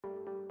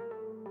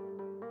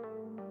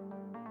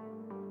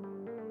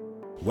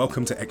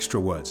Welcome to Extra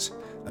Words,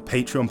 a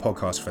Patreon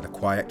podcast for the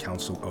Quiet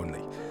Council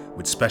only,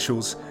 with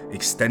specials,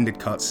 extended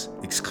cuts,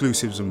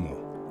 exclusives and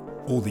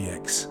more. All the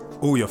X,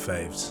 all your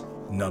faves,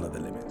 none of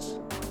the limits.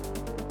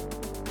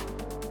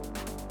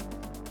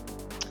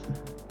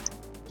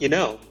 You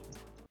know,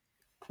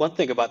 one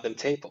thing about them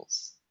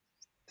tables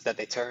is that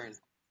they turn.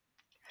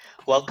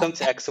 Welcome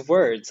to X of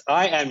Words.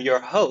 I am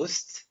your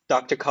host,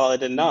 Dr.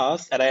 Khalid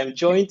Nas, and I am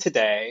joined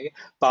today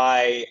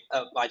by,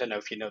 I don't know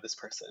if you know this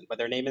person, but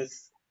their name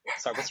is,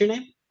 sorry, what's your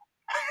name?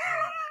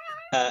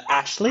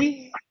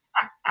 Ashley?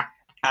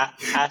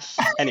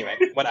 Anyway,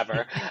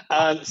 whatever.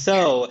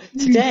 So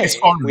today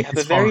we have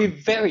a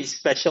very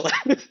special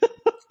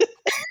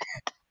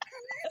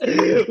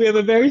we have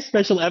a very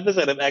special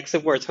episode of X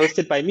of Words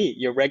hosted by me,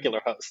 your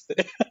regular host,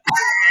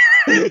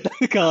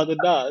 Dr. Khalid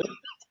Nas.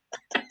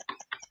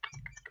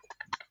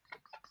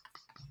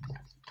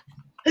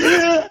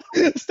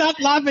 Stop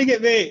laughing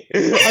at me.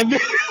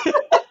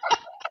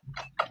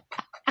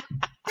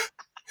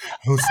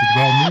 Hosted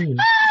by me,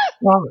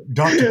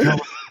 Dr. Kelly.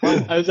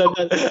 I'm sorry.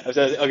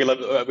 Okay, I'm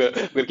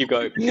gonna keep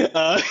going.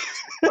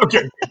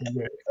 Okay.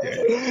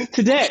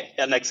 Today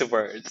at Next of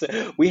Words,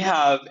 we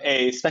have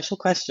a special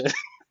question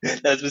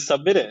that has been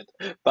submitted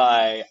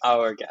by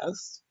our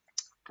guest.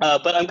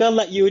 But I'm gonna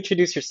let you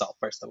introduce yourself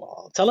first of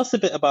all. Tell us a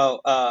bit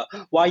about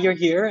why you're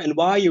here and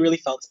why you really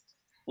felt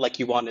like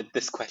you wanted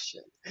this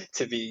question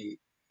to be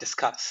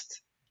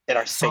discussed in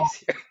our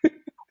space here.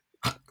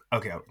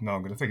 Okay, no,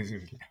 I'm going to take it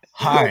seriously.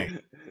 Hi,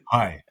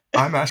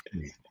 I'm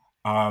Ashley.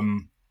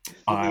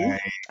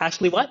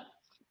 Ashley what?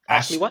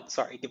 Ashley what?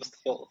 Sorry, give us the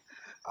full.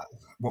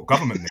 What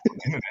government name on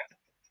the internet?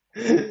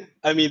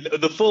 I mean,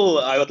 the full,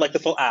 I would like the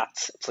full at,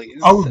 please.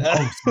 Oh,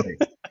 sorry.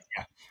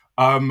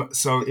 Yeah.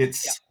 So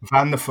it's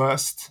Van the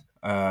First,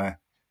 VANTHEFIRST.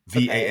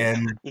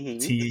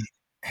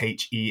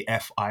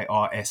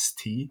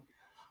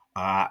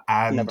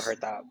 And Never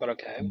heard that, but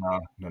okay.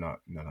 No,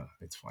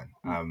 it's fine.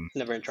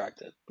 Never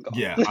interacted.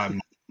 Yeah,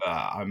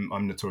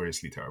 I'm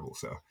notoriously terrible,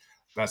 so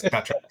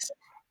that tracks.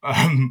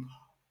 And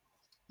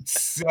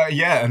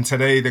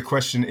today the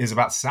question is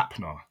about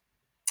Sapna.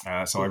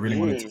 So I really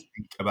wanted to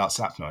speak about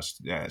Sapna.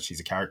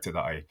 She's a character that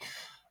I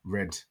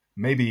read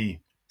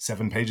maybe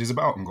 7 pages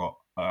about and got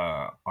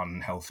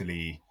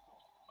unhealthily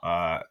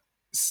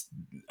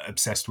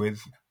obsessed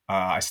with.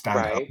 I stand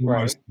her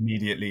almost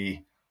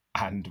immediately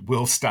and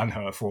will stand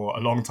her for a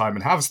long time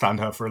and have stand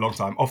her for a long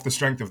time off the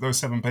strength of those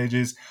 7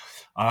 pages.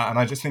 And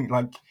I just think,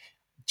 like,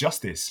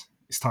 justice.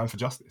 It's time for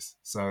justice.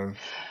 So,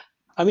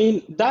 I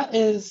mean, that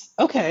is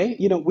okay.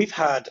 You know, we've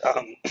had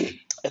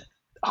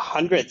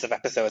hundreds of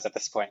episodes at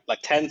this point, like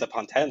tens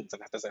upon tens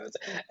of episodes.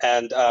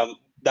 And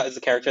that is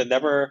a character that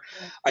never,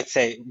 I'd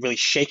say, really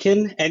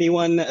shaken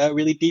anyone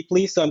really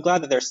deeply. So I'm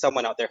glad that there's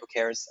someone out there who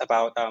cares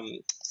about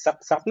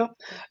Sapna.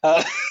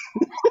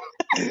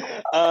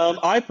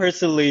 I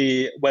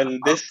personally, when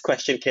this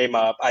question came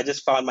up, I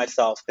just found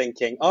myself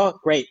thinking, oh,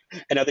 great,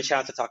 another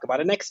chance to talk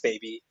about an ex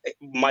baby,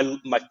 my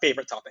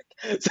favorite topic.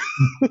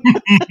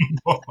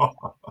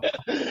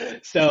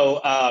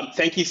 So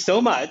thank you so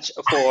much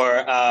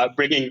for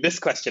bringing this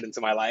question into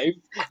my life.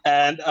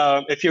 And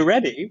if you're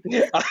ready,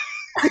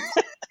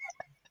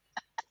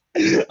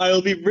 I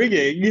will be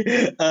bringing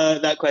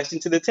that question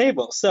to the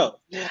table. So,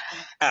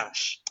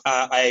 Ash,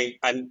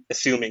 I'm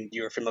assuming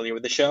you're familiar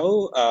with the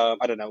show. I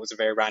don't know, it was a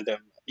very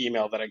random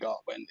email that I got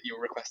when you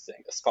were requesting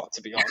a spot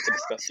to be on to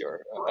discuss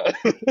your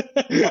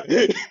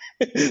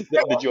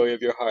the joy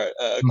of your heart,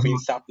 Queen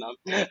Sapna.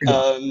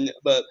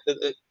 But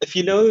if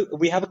you know,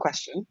 we have a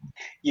question.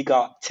 You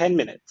got 10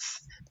 minutes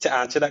to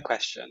answer that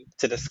question,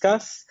 to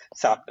discuss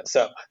Sapna.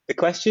 So the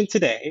question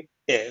today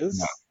is...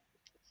 No.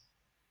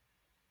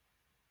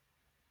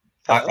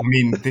 I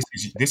mean,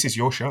 this is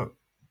your show.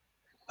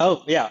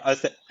 Oh, yeah.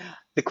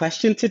 The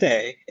question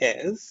today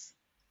is,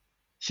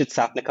 should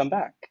Sapna come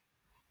back?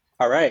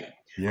 All right.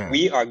 Yeah.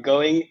 We are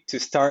going to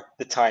start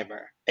the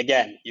timer.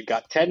 Again, you've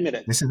got 10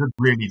 minutes. This is a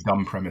really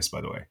dumb premise, by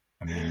the way.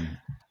 I mean...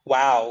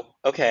 Wow.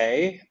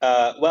 Okay.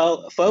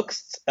 Well,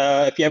 folks,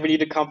 if you ever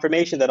need a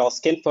confirmation that all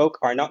skin folk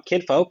are not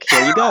kinfolk,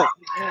 here you go.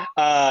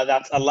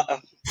 That's a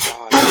lot.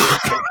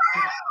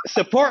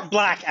 Support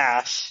Black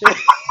Ash.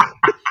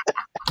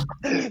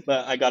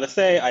 But I gotta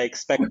say, I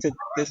expected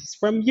this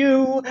from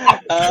you.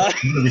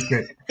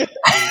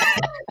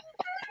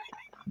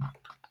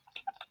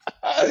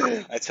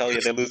 I tell you,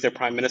 they lose their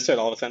prime minister,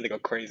 and all of a sudden they go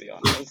crazy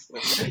on us.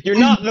 You're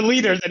not the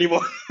leaders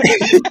anymore.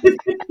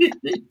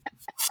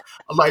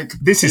 Like,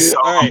 this is so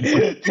all right.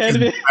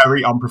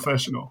 very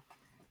unprofessional.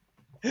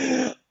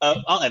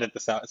 I'll edit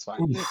this out. It's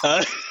fine.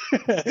 I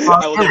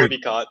will never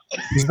be caught.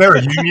 Is there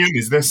a union?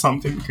 Is there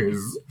something?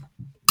 Because...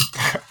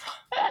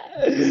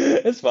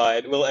 It's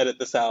fine. We'll edit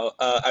this out.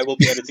 I will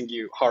be editing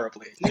you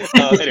horribly.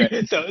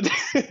 Anyway, so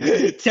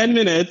 10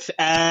 minutes,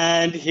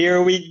 and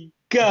here we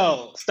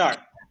go. Start.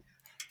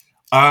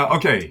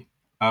 Okay.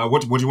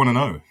 What do you want to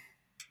know?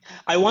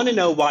 I want to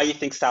know why you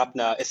think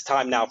Sapna, it's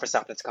time now for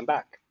Sapna to come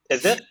back.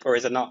 Is it, or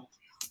is it not?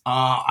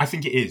 I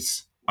think it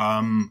is.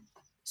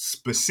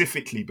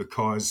 Specifically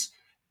because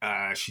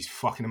she's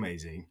fucking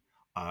amazing.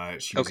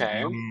 She was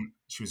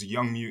a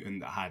young mutant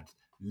that had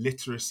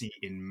literacy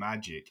in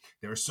magic.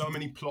 There are so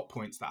many plot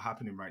points that are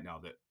happening right now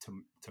that,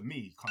 to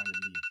me, kind of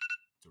lead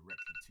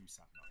directly to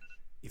Sapnage.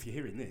 If you're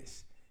hearing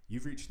this,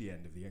 you've reached the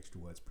end of the Extra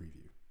Words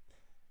preview.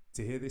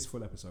 To hear this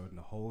full episode and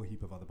a whole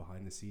heap of other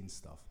behind-the-scenes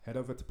stuff, head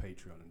over to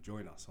Patreon and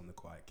join us on the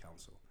Quiet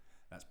Council.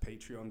 That's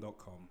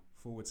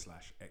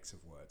patreon.com/X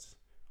of Words.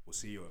 We'll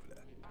see you over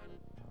there.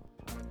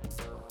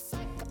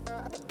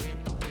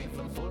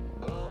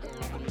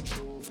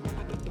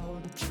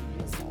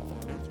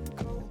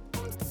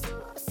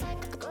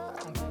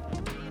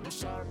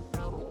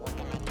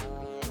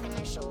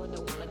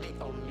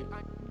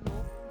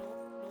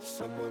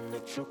 Someone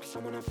that chokes,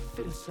 someone that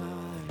fit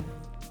aside.